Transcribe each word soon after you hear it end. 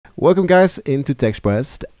Welcome guys into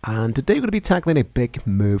TechSpress, and today we're going to be tackling a big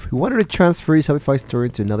move. We wanted to transfer your Shopify store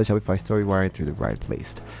into another Shopify store. You are into the right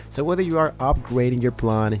place. So whether you are upgrading your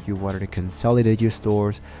plan, you wanted to consolidate your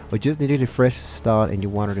stores, or just needed a fresh start and you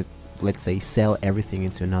wanted to, let's say, sell everything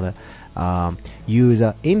into another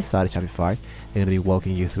user inside Shopify, they're going to be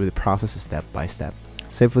walking you through the process step by step.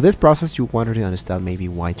 So for this process, you wanted to understand maybe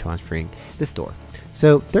why transferring the store.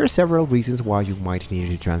 So there are several reasons why you might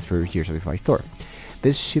need to transfer your Shopify store.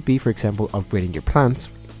 This should be, for example, upgrading your plans,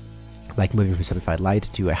 like moving from Shopify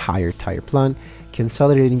Lite to a higher tier plan,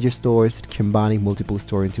 consolidating your stores, combining multiple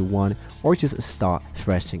stores into one, or just start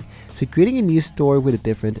threshing. So creating a new store with a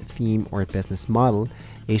different theme or business model,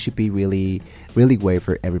 it should be really way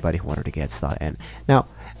for everybody who wanted to get started in. Now,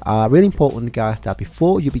 really important guys, that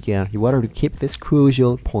before you begin, you wanted to keep this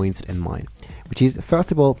crucial points in mind, which is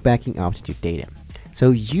first of all, backing up your data.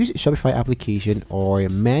 So use Shopify application or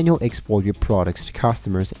manual export your products to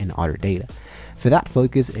customers and other data. For that,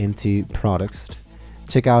 focus into products.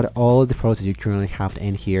 Check out all the products that you currently have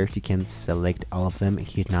in here. You can select all of them,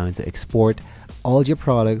 hit now into export all your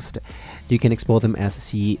products. You can export them as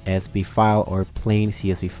CSV file or plain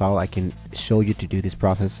CSV file. I can show you to do this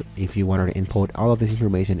process if you wanted to import all of this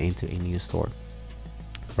information into a new store.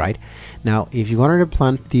 Right now, if you wanted to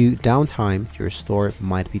plan through downtime, your store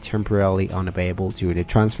might be temporarily unavailable during the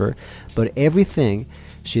transfer, but everything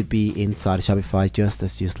should be inside Shopify just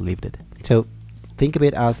as you leave it. So think of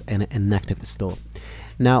it as an inactive store.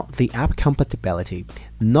 Now, the app compatibility.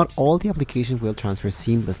 Not all the applications will transfer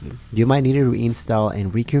seamlessly. You might need to reinstall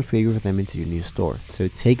and reconfigure them into your new store. So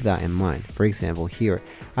take that in mind. For example, here,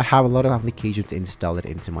 I have a lot of applications installed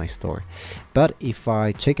into my store. But if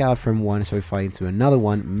I check out from one Shopify into another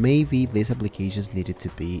one, maybe these applications needed to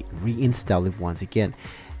be reinstalled once again.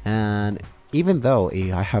 And even though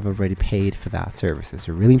I have already paid for that service, it's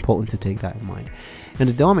really important to take that in mind. And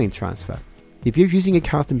the domain transfer. If you're using a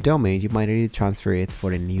custom domain, you might need to transfer it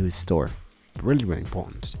for the new store. Really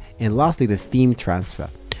important. And lastly, the theme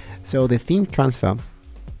transfer. So the theme transfer,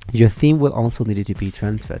 your theme will also need to be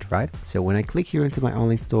transferred, right? So when I click here into my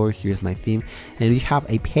online store, here's my theme, and if you have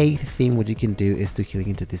a paid theme, what you can do is to click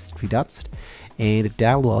into these three dots and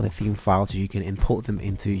download the theme files so you can import them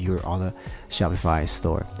into your other Shopify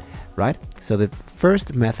store, right? So the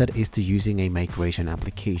first method is to using a migration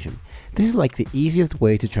application. This is like the easiest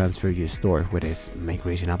way to transfer your store with this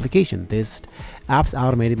migration application. This app's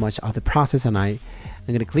automated much of the process, and I'm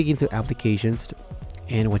going to click into applications,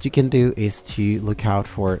 and what you can do is to look out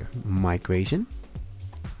for migration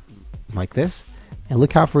like this, and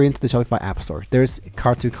look out for into the Shopify App Store. There's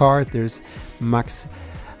card to card, there's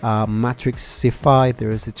Matrixify, there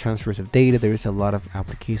is the transfers of data, there is a lot of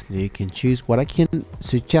applications that you can choose. What I can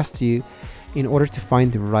suggest to you in order to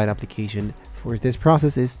find the right application for this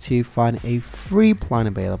process is to find a free plan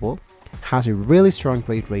available, has a really strong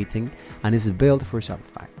great rating, and is built for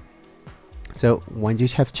Shopify. So when you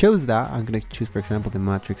have chose that, I'm going to choose, for example, the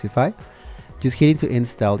Matrixify. Just hitting to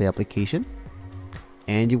install the application,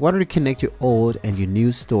 and you wanted to connect your old and your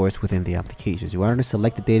new stores within the applications. You wanted to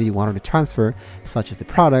select the data you wanted to transfer, such as the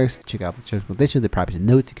products, check out the terms and conditions, the privacy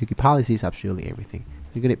notes, the cookie policies, absolutely everything.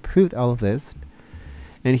 You're going to approve all of this,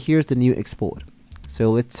 and here's the new export.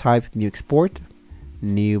 So let's type new export,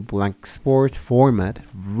 new blank export format.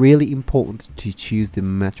 Really important to choose the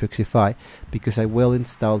Matrixify, because I will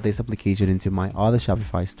install this application into my other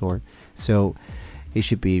Shopify store. So it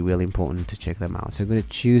should be really important to check them out. So I'm going to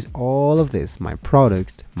choose all of this: my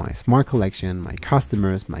product, my smart collection, my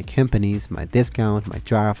customers, my companies, my discount, my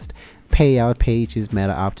drafts, payout pages,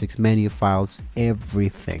 meta objects, menu files,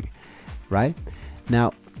 everything. Right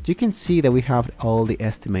now, you can see that we have all the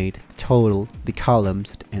estimate, total, the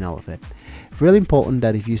columns, and all of it. Really important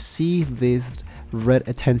that if you see this red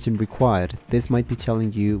attention required, this might be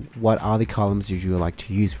telling you what are the columns you would like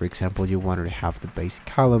to use. For example, you wanted to have the basic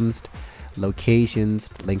columns, locations,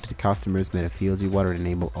 link to the customers, meta fields. You want to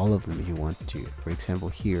enable all of them if you want to. For example,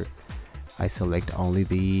 here I select only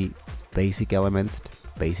the basic elements,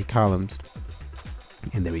 basic columns,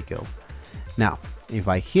 and there we go. Now, if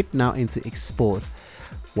I hit now into export,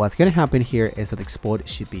 what's going to happen here is that export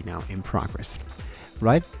should be now in progress.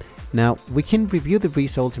 Right now, we can review the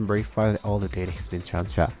results and verify that all the data has been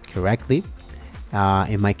transferred correctly.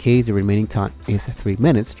 In my case, the remaining time is 3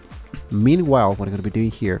 minutes. Meanwhile, what I'm going to be doing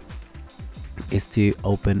here is to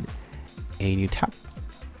open a new tab,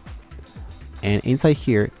 and inside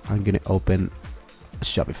here I'm going to open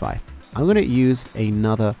Shopify. I'm going to use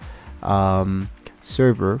another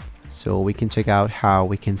server so we can check out how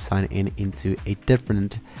we can sign in into a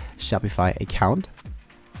different Shopify account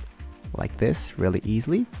like this really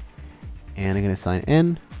easily. And I'm going to sign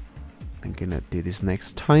in, I'm gonna do this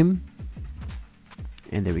next time.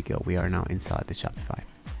 And there we go. We are now inside the Shopify,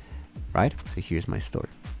 right? So here's my store.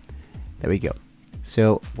 There we go.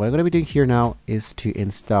 So what I'm gonna be doing here now is to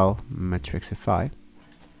install Matrixify.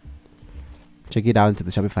 Check it out into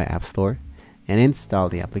the Shopify App Store and install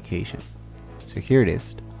the application. So here it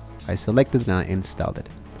is. I selected and I installed it.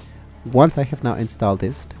 Once I have now installed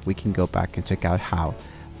this, we can go back and check out how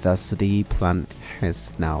thus the plan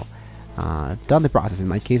has now done the process. In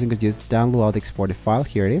my case, I'm going to just download the exported file.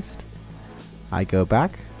 Here it is. I go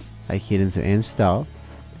back, I hit into install.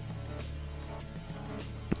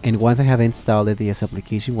 And once I have installed the DS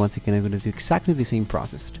application, once again, I'm going to do exactly the same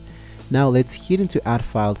process. Now let's hit into add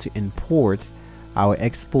file to import our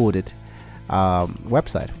exported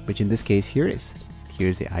website, which in this case here is.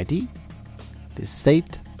 Here's the ID, the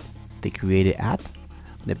state, the created at,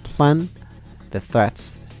 the plan, the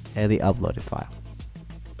threads, and the uploaded file.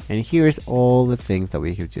 And here's all the things that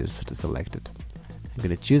we have just selected. I'm going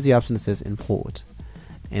to choose the option that says import,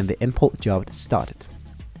 and the import job started.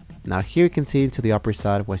 Now here you can see into the upper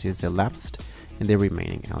side what is elapsed and the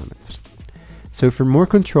remaining elements. So for more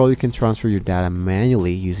control, you can transfer your data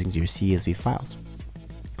manually using your CSV files.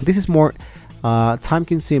 This is more time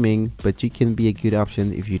consuming, but you can be a good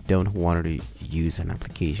option if you don't want to use an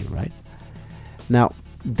application, right? Now,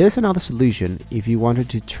 there's another solution if you wanted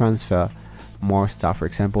to transfer more stuff. For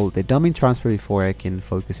example, the domain transfer, before I can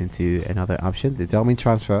focus into another option, the domain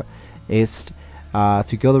transfer is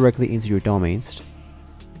to go directly into your domains,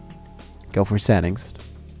 go for settings,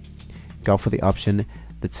 go for the option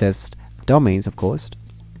that says domains, of course.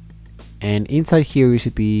 And inside here, you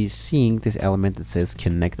should be seeing this element that says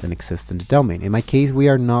connect an existing domain. In my case, we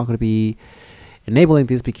are not going to be enabling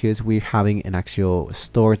this because we're having an actual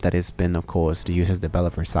store that has been, of course, used as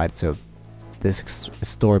developer side. So this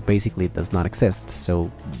store basically does not exist.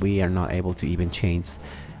 So we are not able to even change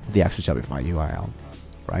the actual Shopify URL,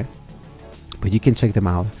 right? But you can check them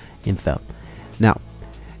out in them. Now,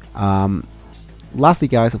 lastly,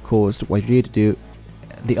 guys, of course, what you need to do,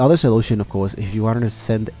 the other solution, of course, if you wanted to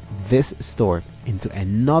send this store into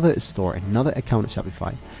another store, another account of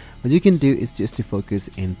Shopify, what you can do is just to focus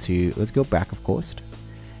into, let's go back, of course.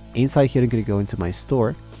 Inside here, I'm going to go into my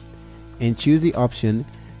store and choose the option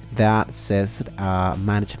that says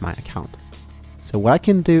manage my account. So what I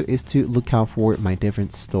can do is to look out for my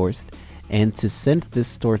different stores and to send this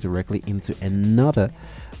store directly into another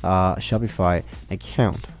Shopify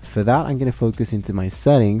account. For that, I'm going to focus into my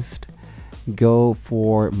settings, go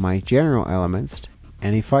for my general elements,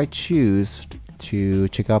 and if I choose to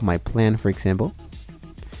check out my plan, for example,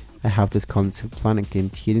 I have this concept plan and can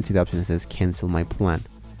hit into the option that says cancel my plan.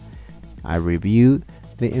 I review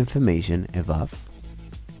the information above,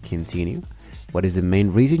 continue. What is the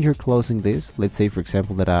main reason you're closing this? Let's say, for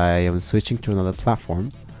example, that I am switching to another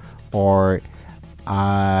platform, or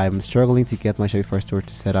I'm struggling to get my Shopify store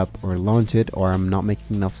to set up or launch it, or I'm not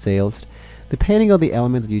making enough sales. Depending on the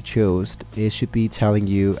element that you chose, it should be telling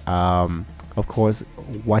you, of course,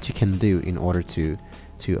 what you can do in order to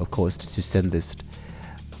of course, to send this,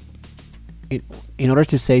 in order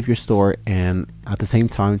to save your store and at the same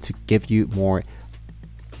time to give you more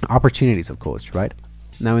opportunities, of course, right?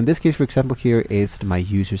 Now, in this case, for example, here is my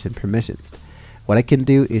users and permissions. What I can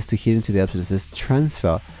do is to hit into the option that says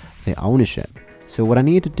transfer the ownership. So what I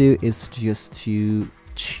need to do is just to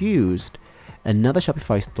choose another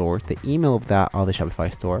Shopify store, the email of that other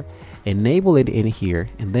Shopify store, enable it in here,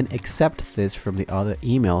 and then accept this from the other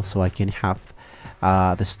email so I can have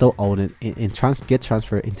the store owner and get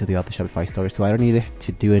transferred into the other Shopify store. So I don't need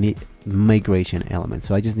to do any migration element.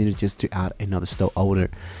 So I just needed just to add another store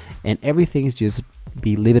owner, and everything is just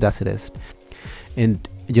leave it as it is, and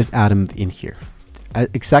just add them in here.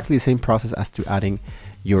 Exactly the same process as to adding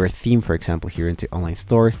your theme, for example, here into online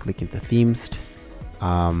store. Click into themes.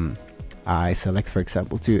 I select, for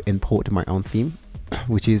example, to import my own theme,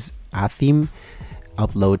 which is a theme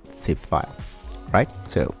upload zip file, right?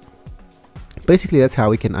 So basically that's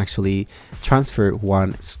how we can actually transfer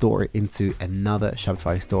one store into another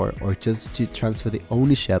Shopify store, or just to transfer the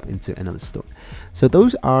ownership into another store. So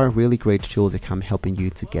those are really great tools that can helping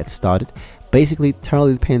you to get started. Basically,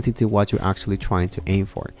 totally depends into what you're actually trying to aim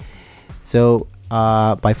for. So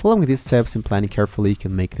by following these steps and planning carefully, you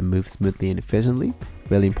can make the move smoothly and efficiently.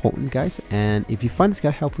 Really important, guys. And if you find this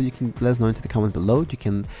guide helpful, you can let us know into the comments below. You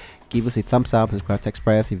can give us a thumbs up, subscribe to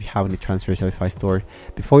Express. If you have any transfer Shopify store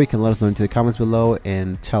before, you can let us know into the comments below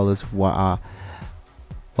and tell us what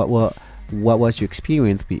was your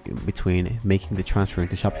experience between making the transfer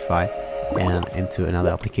into Shopify and into another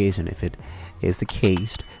application, if it is the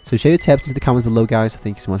case. So share your tips into the comments below, guys.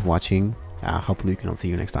 Thank you so much for watching. Hopefully we can all see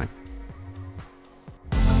you next time.